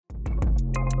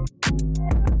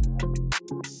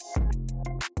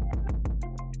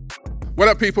What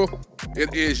up, people?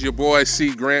 It is your boy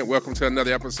C. Grant. Welcome to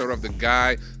another episode of the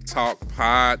Guy Talk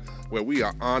Pod, where we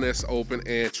are honest, open,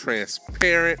 and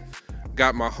transparent.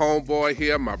 Got my homeboy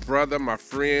here, my brother, my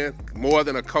friend, more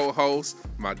than a co-host,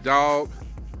 my dog,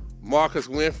 Marcus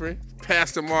Winfrey,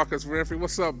 Pastor Marcus Winfrey.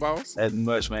 What's up, boss? That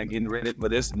much, man. Getting ready for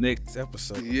this next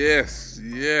episode. Yes.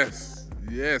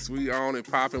 We on and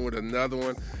popping with another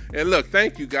one. And look,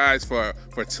 thank you guys for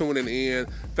tuning in.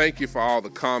 Thank you for all the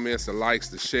comments, the likes,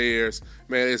 the shares.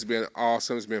 Man, it's been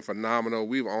awesome. It's been phenomenal.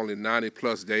 We've only 90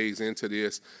 plus days into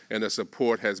this, and the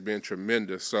support has been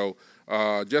tremendous. So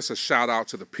just a shout out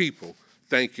to the people.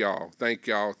 Thank y'all.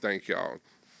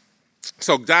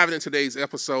 So diving into today's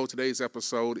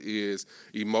episode is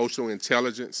emotional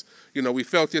intelligence. You know, we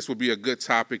felt this would be a good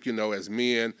topic, as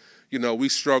men. We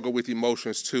struggle with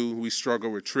emotions too. We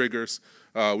struggle with triggers.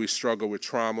 We struggle with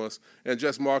traumas. And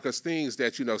just, Marcus, things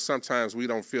that, sometimes we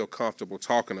don't feel comfortable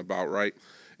talking about, right?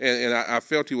 And I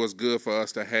felt it was good for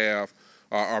us to have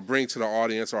or bring to the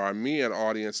audience or our men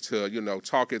audience to,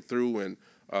 talk it through and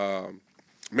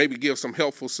maybe give some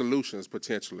helpful solutions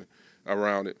potentially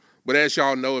around it. But as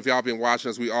y'all know, if y'all been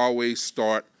watching us, we always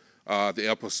start the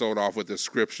episode off with the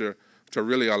scripture to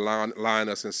really align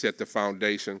us and set the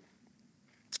foundation.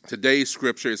 Today's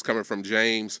scripture is coming from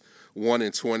James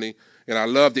 1:20, and I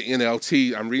love the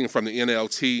NLT. I'm reading from the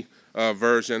NLT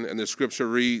version, and the scripture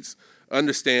reads,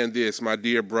 "Understand this, my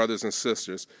dear brothers and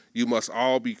sisters. You must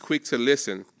all be quick to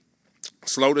listen,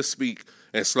 slow to speak,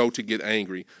 and slow to get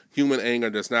angry. Human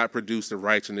anger does not produce the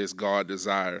righteousness God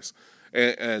desires."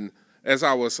 And as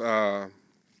I was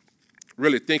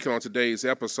really thinking on today's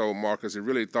episode, Marcus, it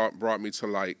really brought me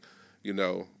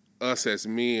to us as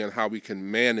men, how we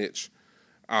can manage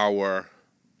our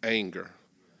anger.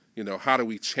 How do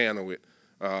we channel it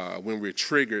when we're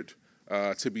triggered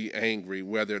to be angry,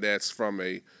 whether that's from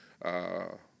a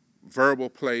verbal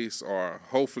place or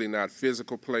hopefully not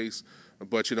physical place,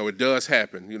 but it does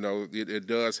happen. It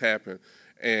does happen.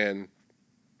 And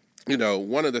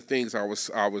one of the things I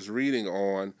was reading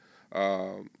on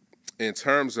in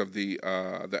terms of the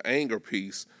anger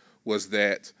piece was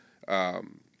that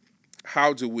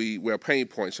pain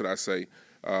point, should I say,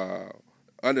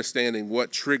 understanding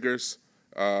what triggers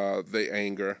the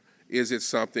anger. Is it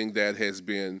something that has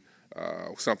been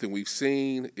something we've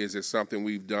seen? Is it something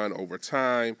we've done over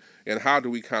time? And how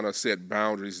do we kind of set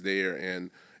boundaries there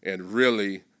and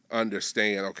really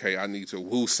understand, okay, I need to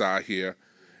woosah here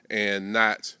and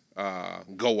not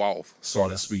go off, so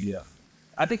to speak. Yeah.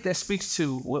 I think that speaks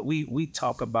to what we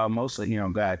talk about mostly here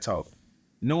on Guy Talk,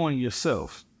 knowing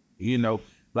yourself.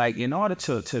 Like in order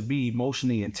to be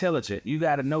emotionally intelligent, you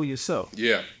got to know yourself.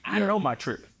 Yeah. I know my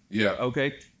trigger. Yeah.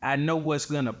 Okay. I know what's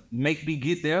gonna make me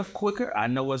get there quicker. I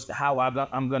know how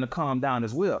I'm gonna calm down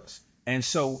as well. And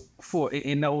so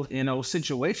in those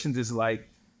situations, it's like,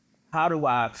 how do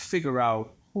I figure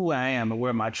out who I am and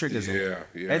where my triggers are?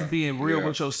 Yeah. That's being real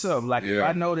with yourself. Like if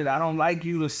I know that I don't like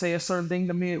you to say a certain thing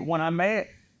to me when I'm mad,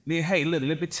 then hey, look,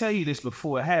 let me tell you this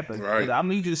before it happens. Right. I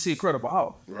need you to see a credible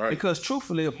halt. Right. Because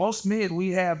truthfully, most men, we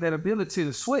have that ability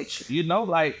to switch.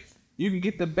 Like you can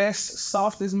get the best,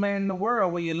 softest man in the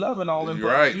world when you're loving all them,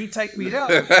 but you take me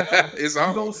out. It's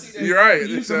on. You're right.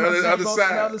 It's on the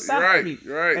other side.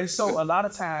 Right. And so a lot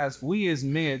of times we as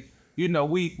men,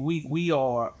 we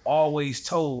are always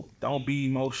told, don't be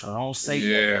emotional, don't say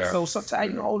that. So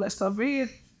sometimes you hold that stuff in,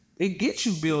 it gets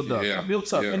you built up.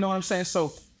 You know what I'm saying?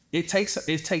 So it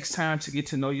takes time to get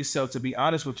to know yourself, to be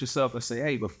honest with yourself and say,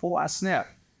 hey, before I snap,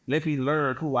 let me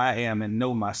learn who I am and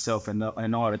know myself in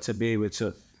order to be able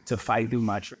to fight through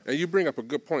my triggers. And you bring up a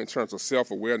good point in terms of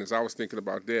self-awareness. I was thinking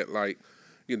about that,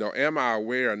 am I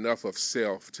aware enough of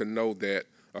self to know that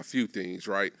a few things,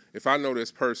 right? If I know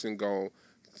this person gonna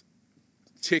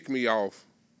tick me off,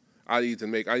 I need to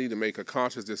make a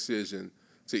conscious decision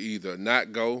to either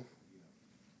not go,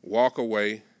 walk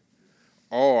away,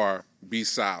 or be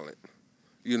silent,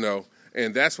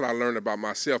 And that's what I learned about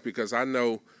myself, because I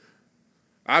know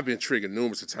I've been triggered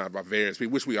numerous of times by various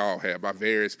people, which we all have, by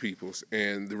various peoples.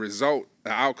 And the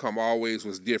outcome always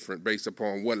was different based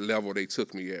upon what level they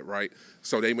took me at, right?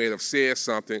 So they may have said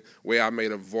something where I may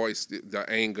have voiced the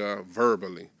anger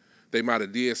verbally. They might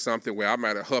have did something where I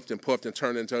might have huffed and puffed and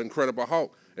turned into an Incredible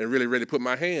Hulk and really put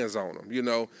my hands on them,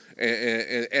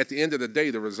 And at the end of the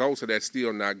day, the results of that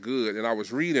still not good. And I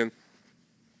was reading,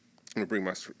 let me bring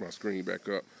my screen back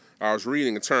up. I was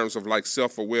reading in terms of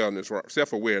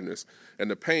self-awareness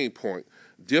and the pain point,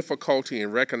 difficulty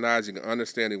in recognizing and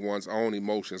understanding one's own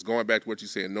emotions, going back to what you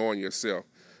said, knowing yourself.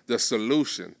 The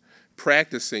solution,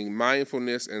 practicing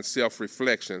mindfulness and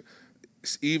self-reflection.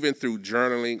 even through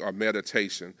journaling or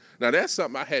meditation. Now, that's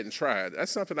something I hadn't tried.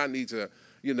 That's something I need to,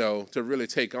 to really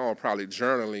take on, probably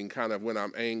journaling kind of when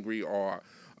I'm angry or,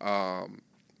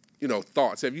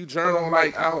 thoughts. Have you journaled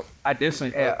like out? I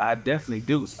definitely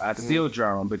do. I still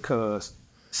journal because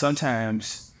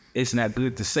sometimes it's not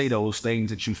good to say those things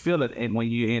that you feel it and when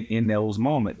you're in those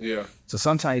moments. Yeah. So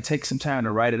sometimes it takes some time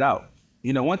to write it out.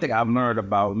 One thing I've learned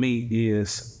about me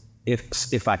is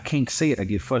if I can't say it, I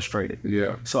get frustrated.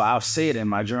 Yeah. So I'll say it in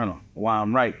my journal while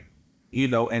I'm writing.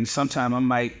 And sometimes I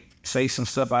might say some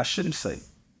stuff I shouldn't say.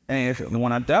 And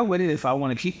when I'm done with it, if I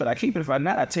want to keep it, I keep it. If I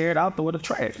not, I tear it out, throw it in the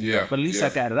trash. Yeah. But at least I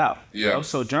got it out. Yeah.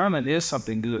 So journaling is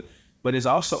something good. But there's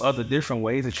also other different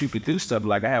ways that you could do stuff.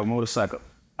 Like I have a motorcycle.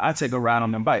 I take a ride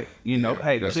on the bike.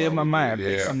 Hey, clear my mind.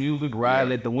 Play some music, ride,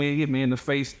 let the wind hit me in the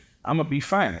face. I'm going to be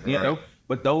fine, you know.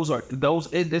 But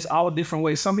it's all different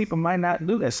ways. Some people might not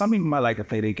do that. Some people might like to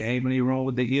play their game in their room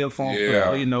with their earphones.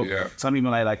 Some people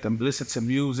might like to listen to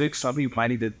music. Some people might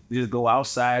need to just go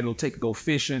outside or go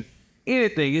fishing.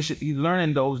 Anything. You're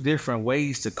learning those different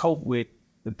ways to cope with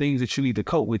the things that you need to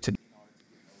cope with today.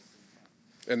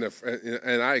 And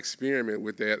I experiment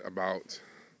with that about,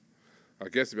 I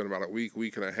guess it's been about a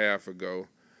week and a half ago.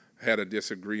 Had a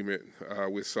disagreement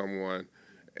with someone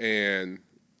and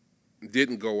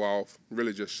didn't go off,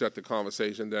 really just shut the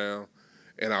conversation down.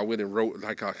 And I went and wrote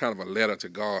like a kind of a letter to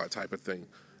God type of thing.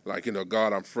 Like,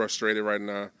 God, I'm frustrated right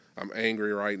now. I'm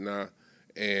angry right now.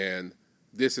 And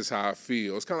this is how I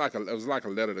feel. It's kind of it was like a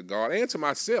letter to God and to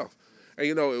myself. And,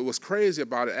 it was crazy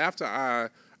about it. After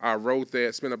I wrote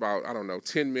that, spent about,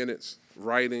 10 minutes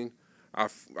writing, I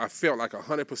felt like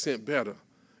 100% better.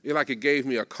 It gave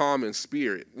me a calming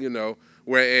spirit,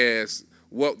 whereas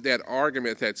that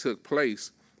argument that took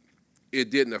place, it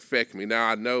didn't affect me. Now,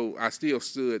 I know I still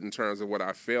stood in terms of what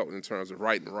I felt in terms of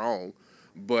right and wrong,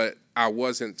 but I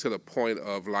wasn't to the point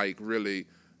of really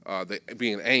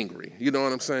being angry. You know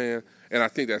what I'm saying? And I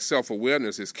think that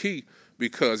self-awareness is key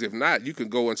because if not, you can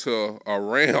go into a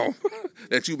realm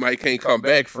that you can't come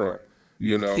back from.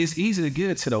 It's easy to get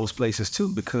into those places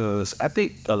too because I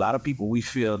think a lot of people, we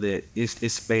feel that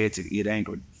it's bad to get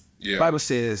angry. Yeah. The Bible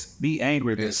says, be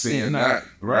angry but sin not.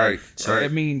 Right. So I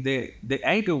mean, the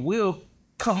anger will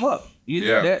come up.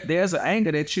 There's an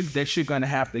anger that you're going to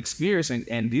have to experience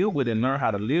and deal with and learn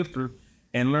how to live through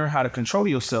and learn how to control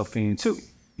yourself in too.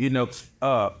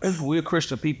 We're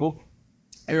Christian people.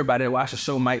 Everybody that watches the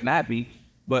show might not be,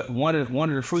 but one of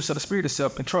the fruits of the spirit is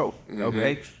self-control. Mm-hmm.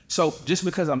 Okay, so just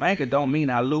because I'm angry don't mean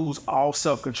I lose all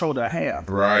self-control that I have.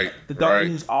 Right. Don't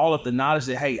lose all of the knowledge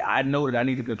that, hey, I know that I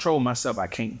need to control myself. I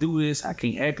can't do this. I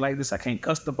can't act like this. I can't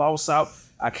cuss the boss out.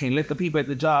 I can't let the people at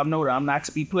the job know that I'm not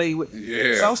to be played with.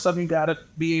 Yeah. Some stuff you gotta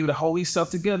be able to hold yourself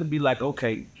together and be like,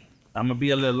 okay, I'm gonna be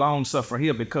a little long suffer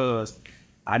here because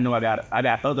I know I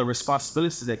got other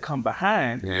responsibilities that come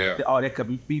behind, that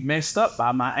could be messed up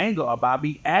by my anger or by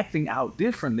me acting out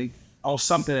differently on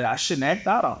something that I shouldn't act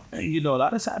out on. And, a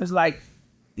lot of times it's like,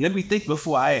 let me think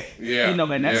before I act.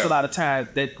 And that's a lot of times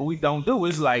that we don't do.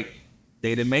 It's like,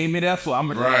 they done made me that for I'm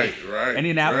gonna right. And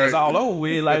then after it's all over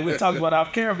with, like we talk about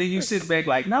off camera, then you sit back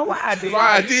like, no, why I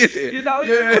did it? You thought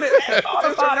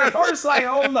about it first, like,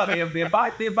 hold up, if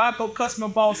I go cuss my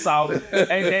boss out and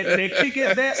that kick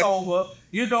his ass over,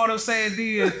 you know what I'm saying?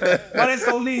 Then what it's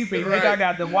gonna leave me? Like I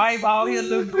got the wife out here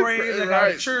looking crazy, I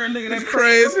got the children looking at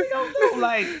crazy. What you do?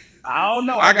 Like, I don't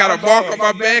know. I got a mark on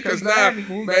my back because now,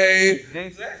 man,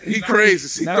 he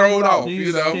crazy. He thrown off,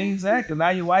 Exactly. Now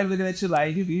your wife looking at you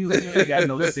like, you ain't got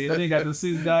no sense. You ain't got no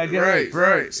sense, God.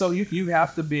 Right. So you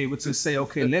have to be able to say,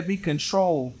 okay, let me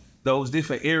control those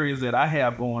different areas that I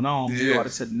have going on in order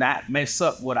to not mess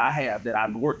up what I have that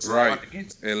I've worked so hard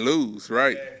against. And lose,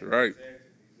 right.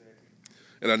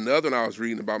 And another one I was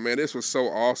reading about, man, this was so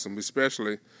awesome,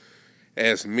 especially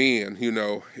as men,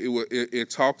 it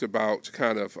talked about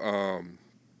kind of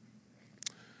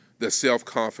the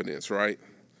self-confidence, right?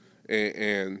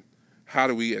 And how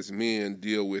do we as men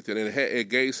deal with it? And it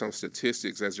gave some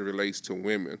statistics as it relates to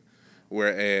women,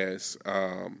 whereas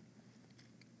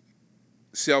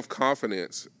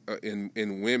self-confidence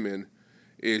in women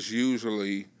is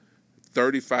usually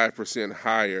 35%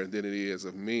 higher than it is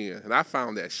of men. And I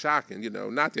found that shocking,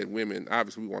 not that women,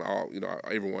 obviously we want all,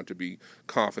 everyone to be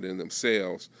confident in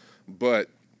themselves, but,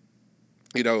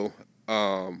 it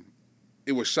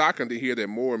was shocking to hear that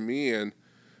more men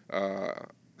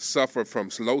suffer from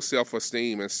low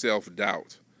self-esteem and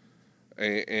self-doubt.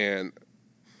 And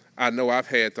I know I've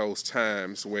had those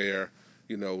times where,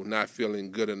 not feeling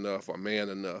good enough or man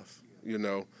enough,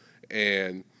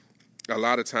 and a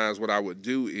lot of times what I would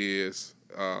do is,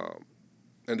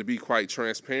 and to be quite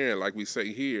transparent, like we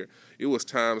say here, it was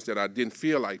times that I didn't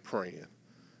feel like praying.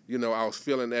 I was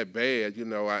feeling that bad,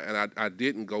 I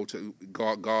didn't go to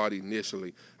God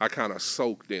initially. I kind of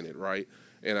soaked in it, right?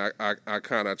 And I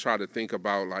kind of tried to think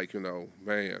about, like,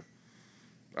 man,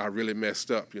 I really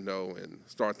messed up, and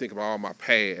start thinking about all my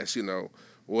past,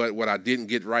 what I didn't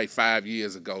get right 5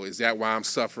 years ago. Is that why I'm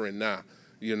suffering now?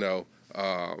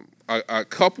 I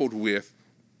coupled with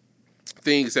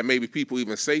things that maybe people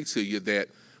even say to you that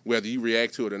whether you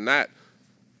react to it or not,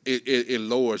 it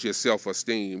lowers your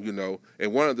self-esteem,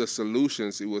 And one of the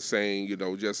solutions, it was saying,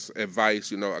 just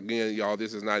advice, again, y'all,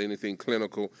 this is not anything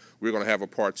clinical. We're going to have a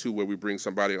part 2 where we bring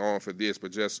somebody on for this,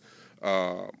 but just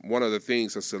one of the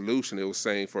things, a solution, it was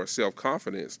saying for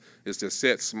self-confidence is to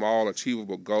set small,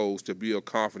 achievable goals to build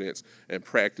confidence and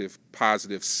practice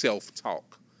positive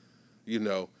self-talk, And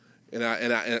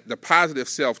the positive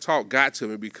self-talk got to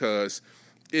me because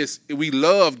we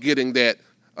love getting that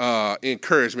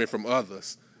encouragement from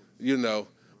others,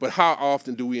 But how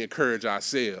often do we encourage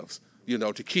ourselves,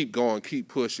 to keep going, keep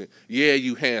pushing? Yeah,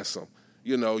 you handsome.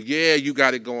 Yeah, you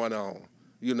got it going on.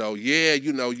 Yeah,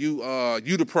 you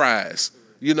the prize,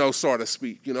 so to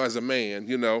speak, as a man,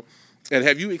 And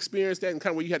have you experienced that in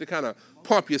kind of where you had to kind of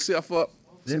pump yourself up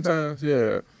sometimes?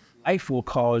 Yeah. Life will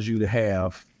cause you to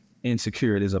have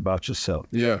insecurities about yourself.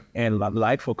 Yeah. And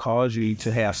life will cause you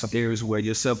to have some areas where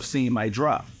your self-esteem might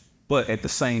drop. But at the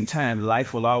same time,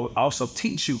 life will also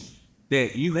teach you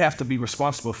that you have to be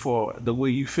responsible for the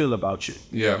way you feel about you.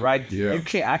 Yeah. Right? Yeah.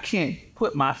 I can't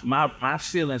put my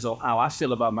feelings on how I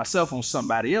feel about myself on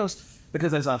somebody else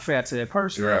because that's unfair to that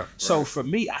person. Yeah. So right. For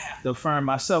me, I have to affirm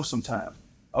myself sometimes.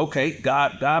 Okay,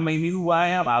 God made me who I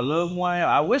am. I love who I am.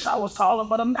 I wish I was taller,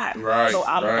 but I'm not. Right. So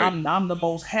I'm the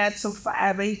most handsome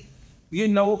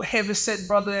 5'8", heavy set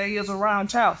brother there is around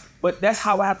town. But that's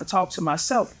how I have to talk to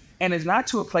myself. And it's not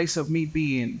to a place of me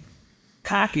being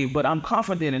cocky, but I'm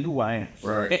confident in who I am.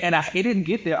 Right. And it didn't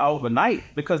get there overnight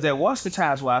because there was the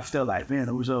times where I felt like, man,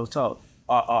 I wish I was tall.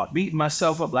 Or beating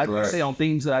myself up, like I say, on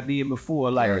things that I did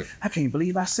before. Like, I can't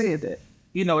believe I said that.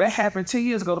 That happened 10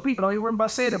 years ago. The people don't even remember I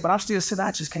said it, but I'm still saying,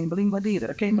 I just can't believe I did it.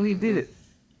 I can't believe I did it.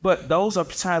 But those are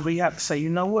times where you have to say, you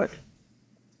know what?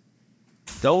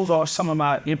 Those are some of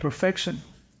my imperfections,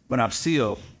 but I'm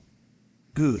still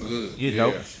good.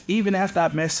 Even after I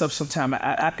mess up sometime,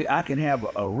 I can have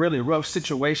a really rough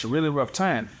situation, really rough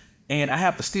time, and I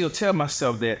have to still tell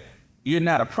myself that you're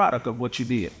not a product of what you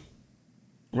did,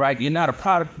 right? You're not a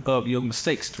product of your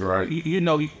mistakes, right? Let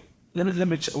me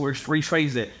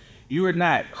rephrase that. You are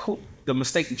not the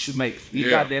mistake that you make.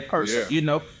 You're not that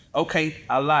person. Okay,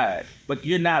 I lied, but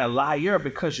you're not a liar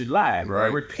because you lied.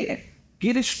 Right. Repent,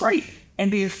 get it straight,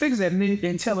 and then fix that, and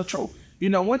then tell the truth.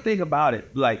 One thing about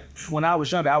it, like when I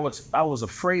was younger, I was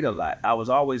afraid a lot. I was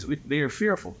always very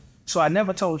fearful. So I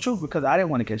never told the truth because I didn't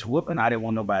want to catch whooping. I didn't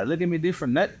want nobody looking at me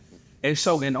different. And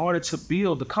so in order to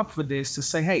build the confidence to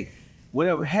say, hey,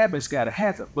 whatever happens, gotta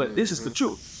happen. But this is the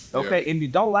truth. Okay. Yeah. And you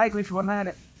don't like me for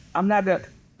not, I'm not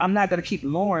gonna keep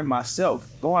lowering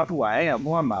myself, lowering who I am,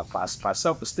 lowering my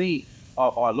self-esteem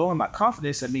or lowering my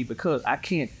confidence in me because I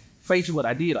can't face what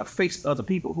I did. I faced other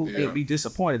people who would be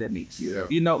disappointed at me. Yeah.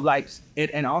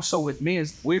 And also with men,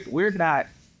 we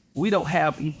don't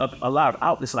have a lot of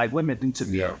outlets like women do to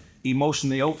be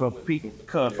emotionally over people.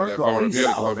 Because first of all, he's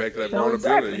soft.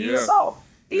 Vulnerability. He's soft.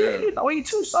 He's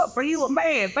too soft for you, a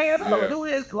man. Do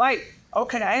it like,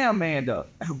 okay, I am manned up,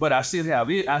 but I still have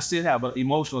an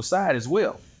emotional side as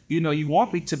well. You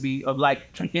want me to be like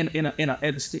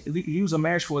use a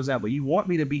marriage for example. You want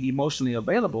me to be emotionally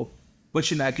available, but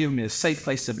you're not giving me a safe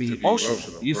place to be emotional.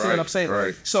 You see what I'm saying?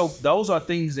 Right. So those are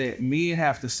things that men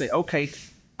have to say, okay,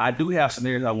 I do have some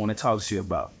areas I want to talk to you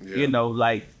about. Yeah.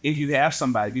 Like if you have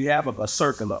somebody, if you have a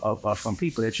circle of some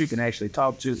people that you can actually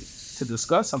talk to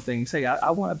discuss some things, hey,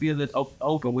 I want to be a little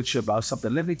open with you about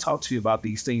something. Let me talk to you about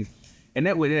these things. And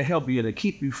that way it'll help you to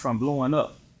keep you from blowing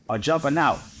up or jumping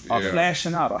out or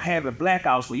flashing out or having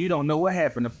blackouts where you don't know what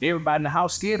happened. Everybody in the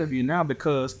house scared of you now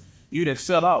because you done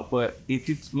fell out. But if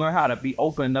you learn how to be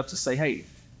open enough to say, hey,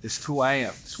 this is who I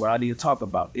am. This is what I need to talk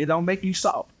about. It don't make you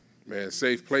soft. Man,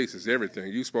 safe place is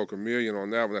everything. You spoke a million on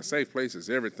that one. That safe place is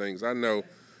everything. I know,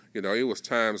 it was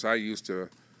times I used to,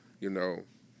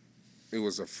 it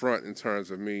was a front in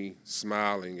terms of me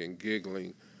smiling and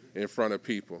giggling in front of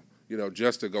people,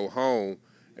 just to go home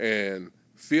and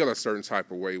feel a certain type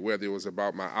of way, whether it was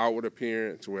about my outward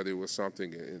appearance, whether it was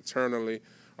something internally,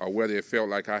 or whether it felt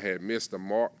like I had missed the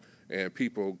mark and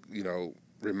people,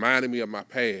 reminded me of my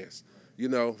past,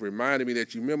 reminded me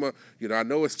that you remember, I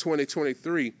know it's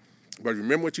 2023, but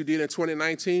remember what you did in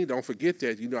 2019? Don't forget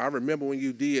that. I remember when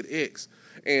you did X.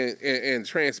 And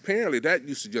transparently, that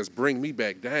used to just bring me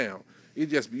back down. It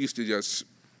just used to just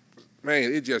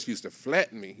man, it just used to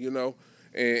flatten me,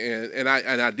 and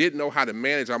I didn't know how to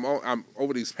manage. I'm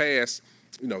over these past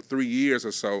 3 years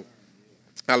or so,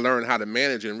 I learned how to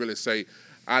manage and really say,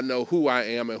 I know who I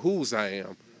am and whose I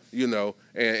am,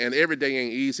 and every day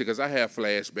ain't easy because I have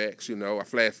flashbacks,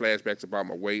 I flashbacks about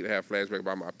my weight, I have flashbacks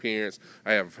about my appearance,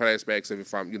 I have flashbacks of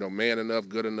if I'm, man enough,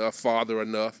 good enough, father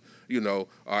enough, in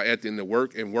the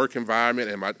work environment,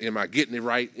 am I getting it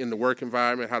right in the work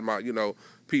environment, how my,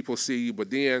 people see you, but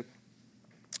then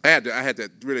I had to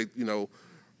really,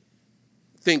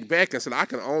 think back and said, I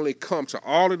can only come to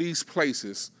all of these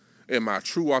places in my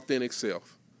true, authentic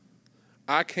self.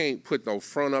 I can't put no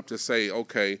front up to say,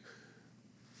 okay,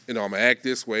 I'm going to act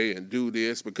this way and do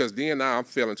this, because then now I'm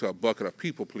falling into a bucket of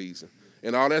people pleasing.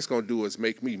 And all that's going to do is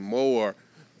make me more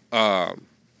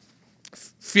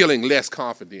feeling less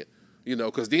confident,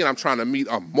 because then I'm trying to meet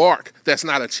a mark that's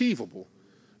not achievable.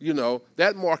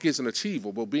 That mark isn't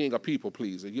achievable, being a people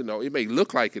pleaser. It may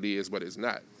look like it is, but it's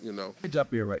not,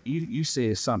 Jump here, right? You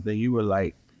said something. You were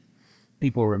like,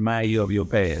 people remind you of your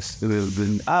past.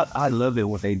 I love it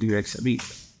when they do that to me.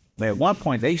 At one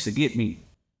point, they used to get me.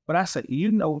 But I said, yeah,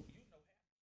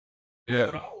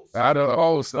 I don't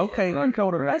know. Okay,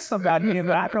 that's somebody.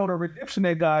 I know the redemption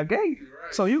that God gave.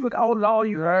 So you could hold it all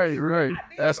you. Right.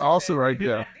 That's awesome right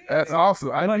there. That's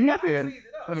awesome. I know you did.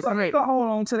 You can hold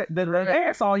on to the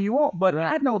ass all you want, but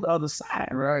I know the other side.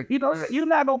 Right. You're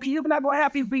not gonna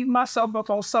have me beating myself up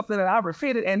on something that I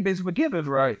repented and been forgiven.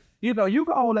 Right. You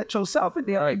can all let yourself in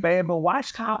there, man, but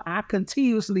watch how I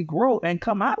continuously grow and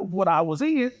come out of what I was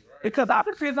in, because I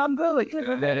feel I'm good.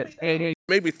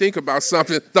 Maybe think about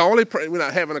something. We're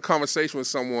not having a conversation with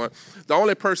someone. The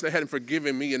only person that hadn't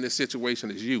forgiven me in this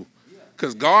situation is you,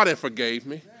 because God had forgave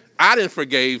me. I didn't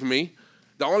forgive me.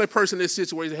 The only person in this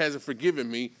situation that hasn't forgiven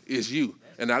me is you.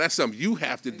 And now that's something you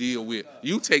have to deal with.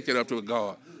 You take that up to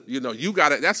God. You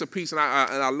got it. That's a piece, and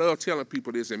I love telling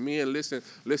people this. And men,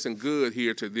 listen good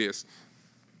here to this.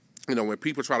 When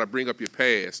people try to bring up your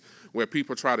past, where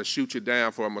people try to shoot you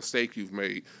down for a mistake you've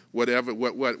made, whatever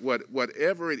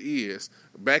it is.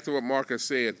 Back to what Marcus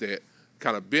said, that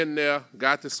kind of been there,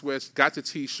 got the sweats, got the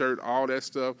T-shirt, all that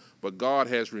stuff. But God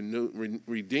has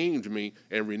redeemed me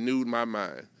and renewed my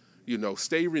mind.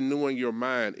 Stay renewing your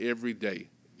mind every day,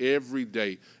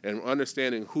 and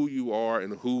understanding who you are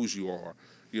and whose you are.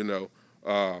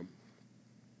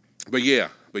 But yeah,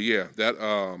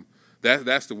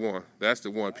 that's the one. That's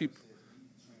the one. People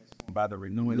by the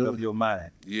renewing of your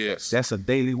mind. Yes, that's a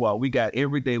daily walk.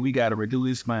 Every day we got to renew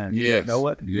this mind. Yes, you know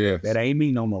what? Yes, that ain't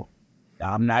me no more.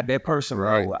 I'm not that person.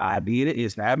 Right. No. I did it.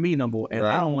 It's not me no more, and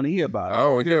right. I don't want to hear about it. I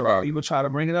don't want to hear about it. People try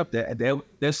to bring it up.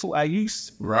 That's who I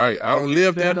used. Right. I don't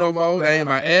live there no more. That ain't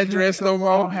my address no more.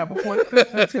 I don't have a point.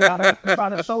 I'm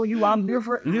trying to show you I'm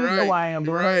different. You know I am.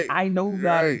 Right. I know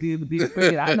God did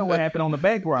the I know what happened on the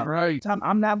background. Right.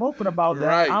 I'm not open about that.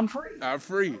 Right. I'm free. I'm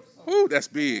free. Ooh, that's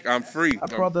big. I'm free.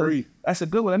 I'm free. That's a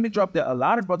good one. Let me drop that. A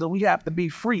lot of brothers, we have to be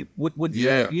free.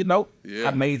 Yeah.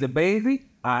 I made the baby.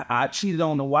 I cheated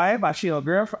on the wife. I cheated on the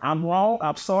girlfriend. I'm wrong.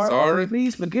 I'm sorry.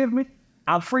 Please forgive me.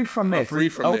 I'm free from that. I'm free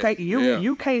from that. Okay,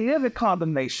 you can't live in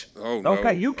condemnation. Oh, no.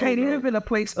 Okay, you can't live in a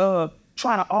place of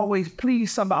trying to always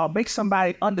please somebody or make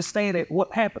somebody understand that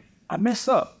what happened. I messed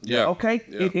up. Yeah. Okay?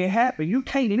 Yeah. It happened. You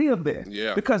can't live there.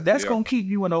 Yeah. Because that's going to keep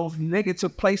you in those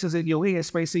negative places in your head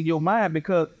space, in your mind,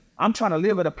 because I'm trying to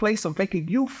live at a place of making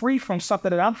you free from something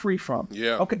that I'm free from.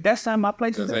 Yeah. Okay, that's not my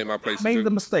place. That ain't my place. I made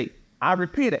the mistake. I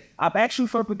repeat it. I've asked you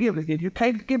for forgiveness. If you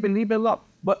can't forgive me, leave it alone.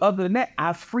 But other than that,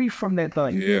 I'm free from that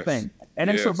thing. Yes. And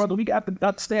then so, brother, we got to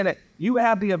understand that you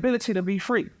have the ability to be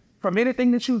free from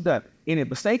anything that you've done. Any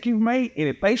mistake you've made,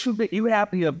 any place you've been, you have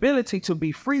the ability to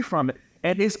be free from it.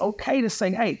 And it's okay to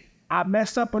say, hey, I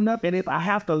messed up enough, and if I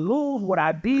have to lose what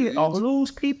I did or lose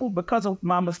people because of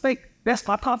my mistake, that's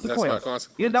my consequence. That's my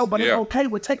consequence. But it's okay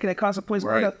with taking that consequence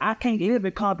because I can't live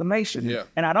in condemnation. Yeah.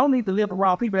 And I don't need to live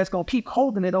around people that's going to keep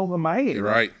holding it over my head.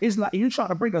 Right. It's like you trying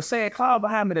to bring a sad cloud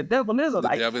behind me. The devil is a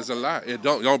lie. The devil is a lie.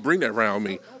 Don't bring that around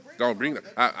me. Don't bring that.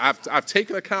 I've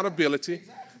taken accountability.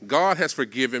 God has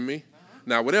forgiven me.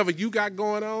 Now, whatever you got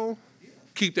going on,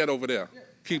 keep that over there.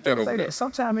 Keep that over there.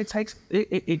 Sometimes it takes,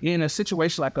 in a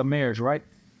situation like a marriage, right?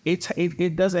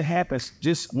 It doesn't happen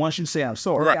just once you say I'm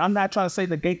sorry. Right. I'm not trying to say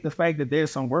negate the fact that there's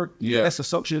some work that's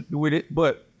associated with it,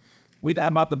 but we're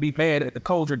not about to be mad at the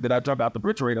cold drink that I jumped out the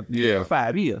refrigerator for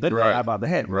 5 years. That's not about to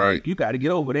happen. Right. You got to get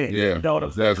over that. Yeah,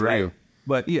 that's real.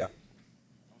 But yeah.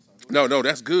 No,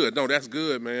 that's good. No, that's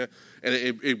good, man. And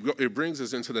it brings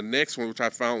us into the next one, which I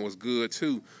found was good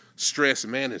too, stress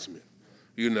management.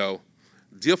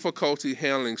 Difficulty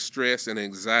handling stress and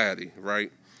anxiety, right?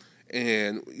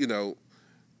 And,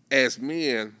 as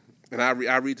men, and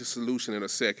I read the solution in a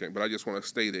second, but I just want to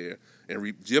stay there.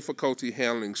 And difficulty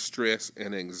handling stress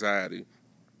and anxiety.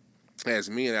 As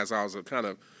men, as I was kind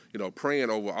of, praying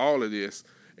over all of this,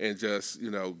 and just,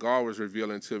 God was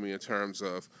revealing to me in terms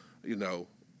of,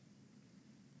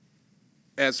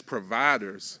 as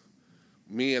providers,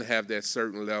 men have that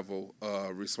certain level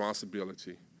of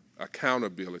responsibility,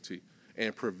 accountability,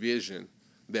 and provision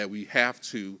that we have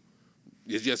to.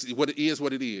 It's just what it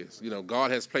is.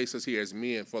 God has placed us here as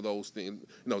men for those things,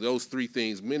 those three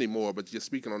things, many more, but just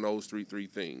speaking on those three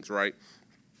things, right?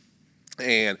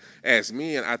 And as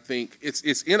men, I think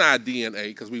it's in our DNA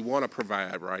because we want to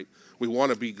provide, right? We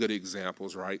want to be good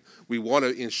examples, right? We want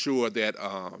to ensure that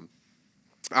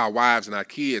our wives and our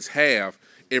kids have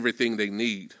everything they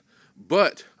need.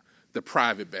 But the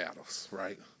private battles,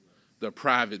 right? The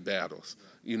private battles.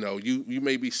 You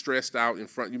may be stressed out in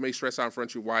front. You may stress out in front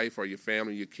of your wife or your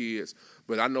family, your kids.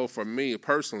 But I know for me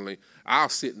personally, I'll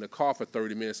sit in the car for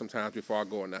 30 minutes sometimes before I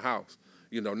go in the house.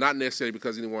 Not necessarily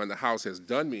because anyone in the house has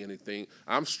done me anything.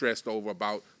 I'm stressed over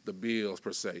about the bills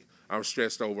per se. I'm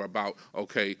stressed over about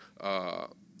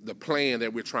the plan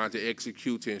that we're trying to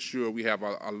execute to ensure we have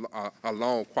a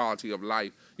long quality of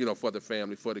life, for the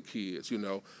family, for the kids.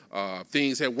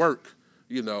 Things at work,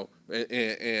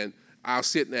 and I'll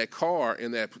sit in that car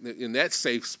in that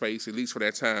safe space, at least for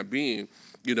that time being,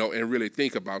 and really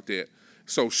think about that.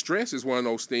 So stress is one of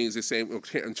those things that say,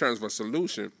 in terms of a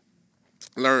solution,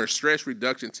 learn stress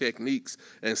reduction techniques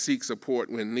and seek support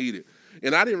when needed.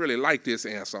 And I didn't really like this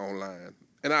answer online,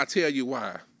 and I'll tell you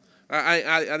why.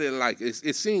 I didn't like it.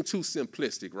 It seemed too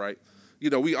simplistic, right?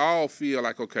 We all feel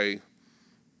like, okay,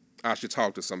 I should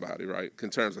talk to somebody, right, in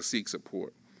terms of seek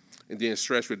support. And then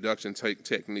stress reduction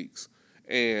techniques.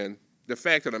 And the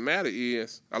fact of the matter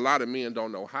is, a lot of men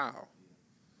don't know how,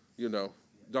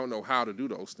 don't know how to do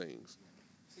those things.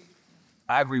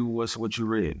 I agree with what you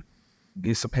read.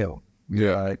 Get some help.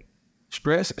 Yeah. Right?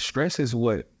 Stress is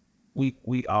what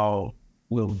we all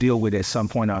will deal with at some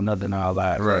point or another in our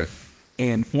lives. Right.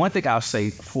 And one thing I'll say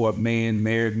for a man,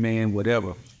 married man,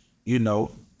 whatever,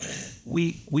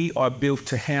 we are built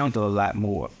to handle a lot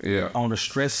more on the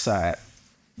stress side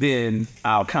than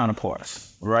our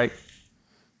counterparts, right?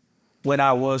 When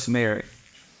I was married,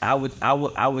 I would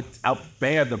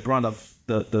bear the brunt of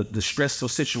the stressful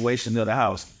situation of the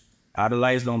house. How the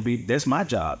lights don't be, that's my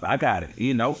job. I got it.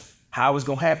 How it's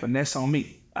gonna happen, that's on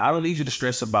me. I don't need you to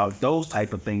stress about those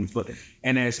type of things.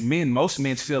 And as men, most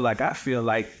men I feel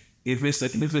like if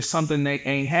it's something that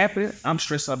ain't happening, I'm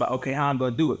stressed about, okay, how I'm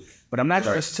gonna do it. But I'm not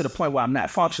stressed to the point where I'm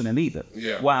not functioning either.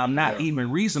 Yeah. Where I'm not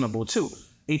even reasonable too.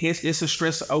 It's a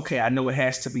stress, okay, I know it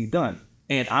has to be done.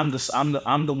 And I'm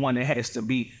the one that has to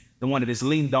be the one that is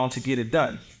leaned on to get it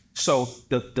done. So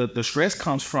the stress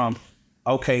comes from,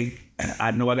 okay,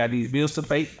 I know I got these bills to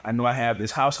pay. I know I have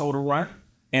this household to run,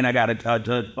 and I got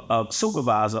a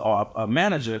supervisor or a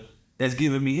manager that's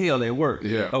giving me hell at work.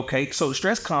 Yeah. Okay, so the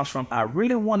stress comes from, I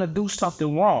really want to do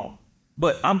something wrong,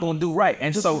 but I'm gonna do right.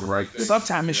 And so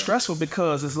sometimes it's stressful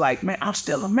because it's like, man, I'm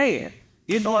still a man.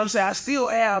 You know what I'm saying? I still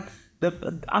have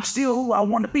I'm still who I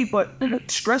want to be, but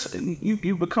stress.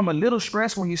 You become a little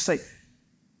stressed when you say,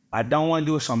 I don't want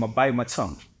to do it, so I'm gonna bite my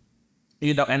tongue.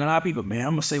 And a lot of people, man,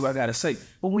 I'm gonna say what I gotta say.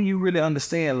 But when you really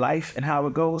understand life and how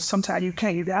it goes, sometimes you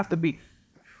can't. You have to be.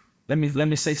 Let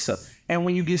me say something. And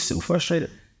when you get so frustrated,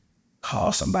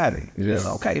 call somebody. Yeah.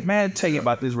 Okay, man, tell you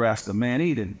about this rascal, man.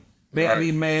 He didn't bear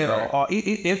me, man. Right. Or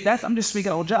if that's, I'm just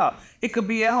speaking on job. It could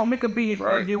be at home. It could be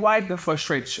your wife that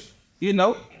frustrates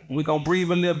you. We're gonna breathe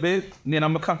a little bit, and then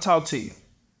I'm gonna come talk to you.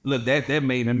 Look, that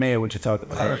made me mad what you talked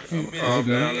about.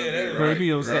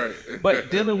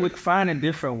 But dealing with finding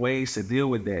different ways to deal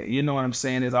with that, you know what I'm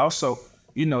saying, is also,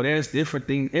 there's different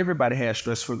things. Everybody has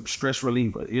stress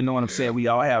reliever. You know what I'm saying? We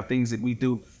all have things that we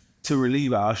do to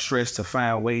relieve our stress, to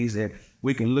find ways that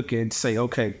we can look at and say,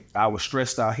 okay, I was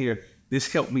stressed out here. This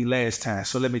helped me last time,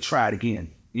 so let me try it again.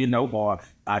 Or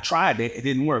I tried it, it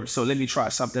didn't work, so let me try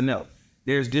something else.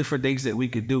 There's different things that we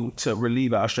could do to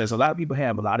relieve our stress. A lot of people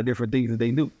have a lot of different things that they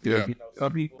do. Yeah.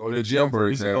 Some people go to the gym, for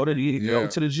example. Go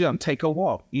to the gym, take a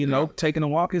walk. Taking a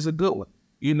walk is a good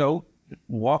one.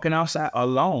 Walking outside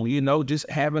alone. Just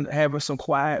having some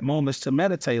quiet moments to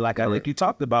meditate, like you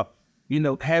talked about.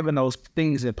 Having those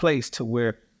things in place to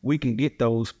where we can get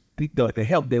the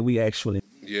help that we actually.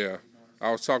 Yeah,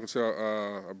 I was talking to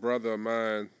a brother of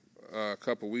mine a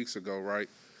couple weeks ago, right?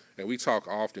 And we talk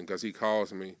often because he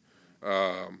calls me.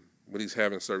 When he's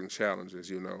having certain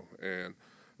challenges, and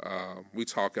we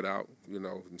talk it out,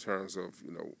 in terms of,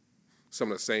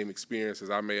 some of the same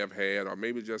experiences I may have had, or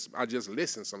maybe I just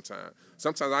listen sometimes.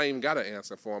 Sometimes I ain't even got an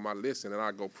answer for him. I listen and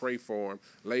I go pray for him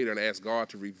later and ask God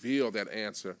to reveal that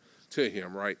answer to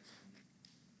him, right?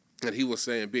 And he was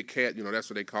saying, Big Cat, that's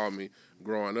what they called me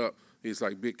growing up. He's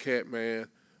like, Big Cat, man,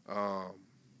 I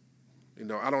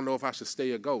don't know if I should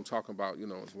stay or go, talking about,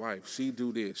 his wife. She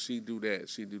do this, she do that,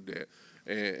 she do that.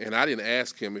 And I didn't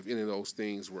ask him if any of those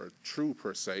things were true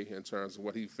per se, in terms of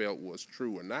what he felt was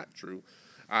true or not true.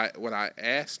 When I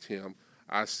asked him,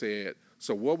 I said,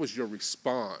 so what was your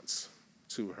response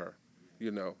to her?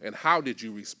 And how did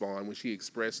you respond when she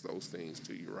expressed those things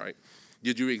to you, right?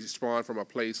 Did you respond from a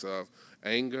place of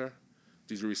anger?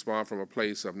 Did you respond from a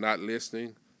place of not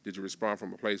listening? Did you respond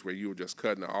from a place where you were just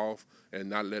cutting her off and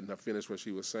not letting her finish what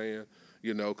she was saying?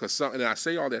 And I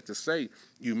say all that to say,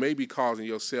 you may be causing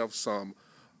yourself some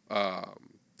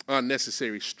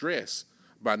unnecessary stress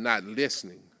by not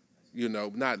listening,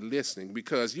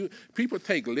 because people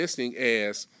take listening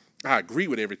as, I agree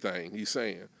with everything he's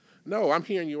saying. No, I'm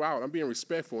hearing you out. I'm being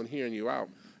respectful and hearing you out,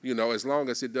 as long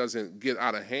as it doesn't get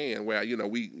out of hand where,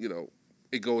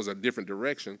 it goes a different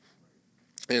direction.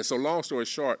 And so long story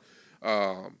short,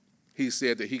 he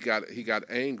said that he got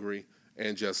angry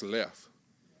and just left,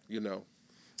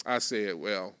 I said,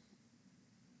 well,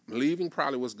 leaving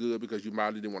probably was good because you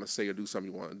might didn't want to say or do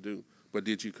something you wanted to do, but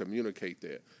did you communicate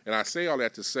that? And I say all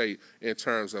that to say in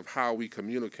terms of how we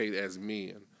communicate as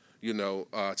men,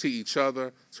 to each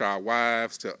other, to our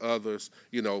wives, to others,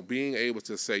 being able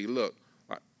to say, look,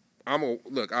 I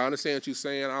understand what you're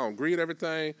saying. I don't agree with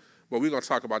everything, but we're going to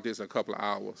talk about this in a couple of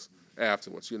hours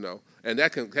afterwards, and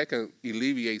that can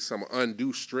alleviate some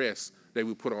undue stress that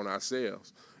we put on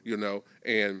ourselves,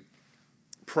 and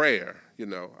prayer,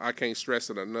 I can't stress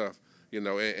it enough, and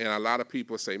a lot of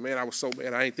people say, man, I was so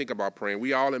mad, I ain't think about praying.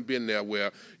 We all have been there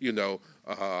where,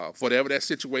 for whatever that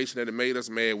situation that it made us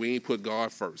mad, we ain't put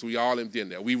God first. We all have been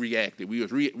there. We reacted. We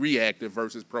was reactive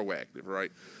versus proactive,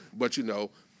 right? But,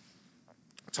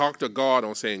 talk to God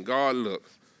on saying, God, look,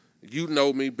 you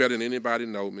know me better than anybody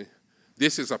know me.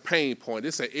 This is a pain point.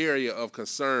 This is an area of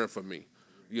concern for me.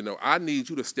 I need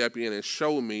you to step in and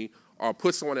show me or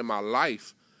put someone in my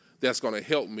life that's going to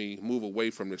help me move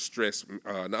away from the stress,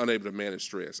 unable to manage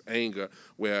stress, anger,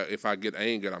 where if I get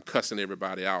angered, I'm cussing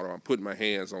everybody out or I'm putting my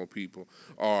hands on people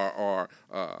or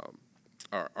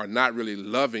not really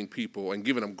loving people and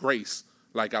giving them grace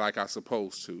like I'm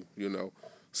supposed to,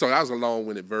 So that was a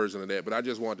long-winded version of that, but I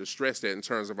just wanted to stress that in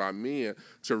terms of our men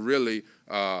to really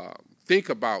think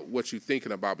about what you're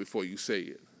thinking about before you say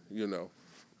it,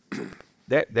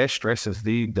 That stresses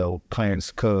though,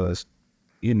 Clarence, because,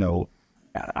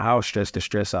 our stress to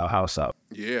stress our house out.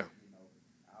 Yeah.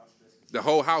 The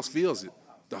whole house feels it.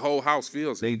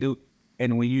 They do.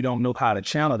 And when you don't know how to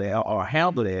channel that or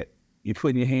handle that, you're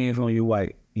putting your hands on your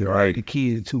wife. You're right. The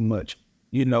kids too much.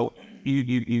 You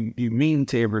mean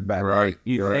to everybody. Right.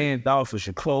 You're standoffish.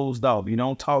 You're closed off. You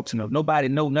don't talk to them. Nobody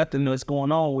know nothing that's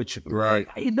going on with you. Right.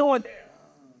 How you doing?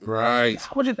 Right.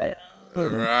 What you think?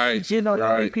 Right.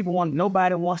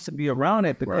 Nobody wants to be around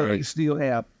it because you still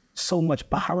have so much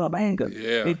bottled up anger.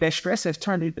 Yeah. That stress has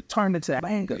turned into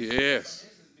anger. Yes.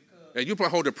 And you put a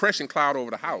whole depression cloud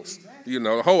over the house.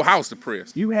 The whole house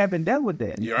depressed. You haven't dealt with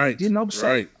that. You're right.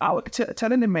 So I would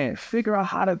telling the man, figure out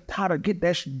how to get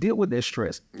deal with that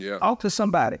stress. Yeah. Talk to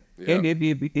somebody. Yeah. And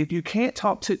if you can't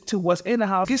talk to what's in the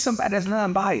house, get somebody that's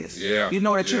non-biased. Yeah.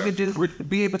 That you can just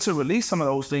be able to release some of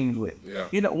those things with.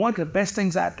 Yeah. One of the best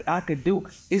things I could do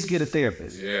is get a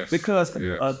therapist. Yes. Because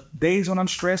days when I'm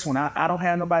stressed, when I don't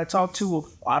have nobody to talk to,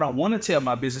 or I don't want to tell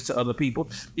my business to other people,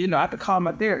 I could call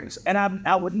my therapist. And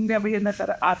I would never hear nothing.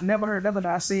 I've never heard nothing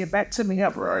that I say it back to me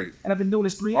ever. Right. And I've been doing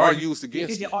this 3 years. Or used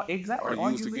against it. Exactly. Or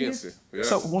used against it. Yeah.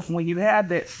 So when you have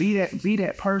that, be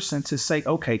that person to say,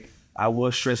 okay, I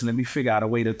was stressed. Let me figure out a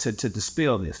way to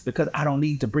dispel this because I don't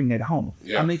need to bring that home.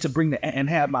 Yeah. I need to bring that and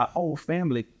have my whole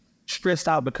family stressed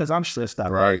out because I'm stressed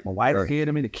out. Right. My wife scared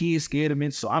of me. The kids scared of me.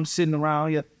 So I'm sitting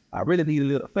around here. I really need a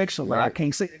little affection, but I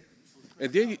can't say it.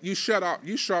 And then you shut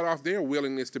off their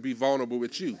willingness to be vulnerable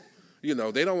with you. They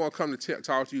don't want to come to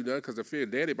talk to you because they fear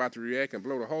daddy about to react and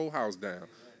blow the whole house down.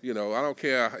 I don't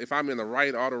care if I'm in the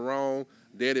right or the wrong,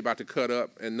 daddy about to cut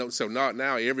up. So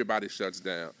now everybody shuts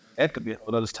down. That could be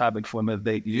another topic for another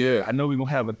day. Yeah. I know we're going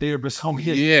to have a therapist on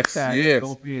here. Yes.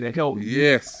 Going to be able to help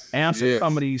answer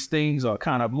some of these things or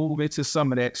kind of move into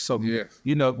some of that. So,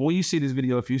 when you see this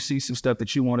video, if you see some stuff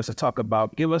that you want us to talk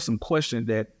about, give us some questions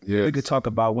that we could talk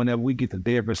about whenever we get the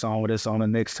therapist on with us on the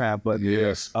next time. But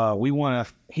we want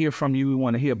to hear from you. We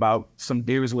want to hear about some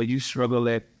areas where you struggle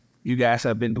at. You guys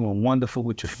have been doing wonderful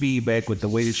with your feedback, with the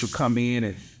way that you come in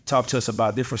and talk to us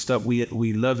about different stuff. We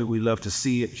love it. We love to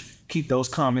see it. Keep those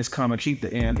comments coming. Keep the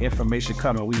information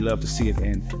coming. We love to see it.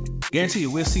 And guarantee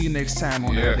you, we'll see you next time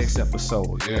on the next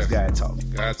episode. Guy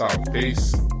Talk.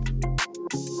 Peace.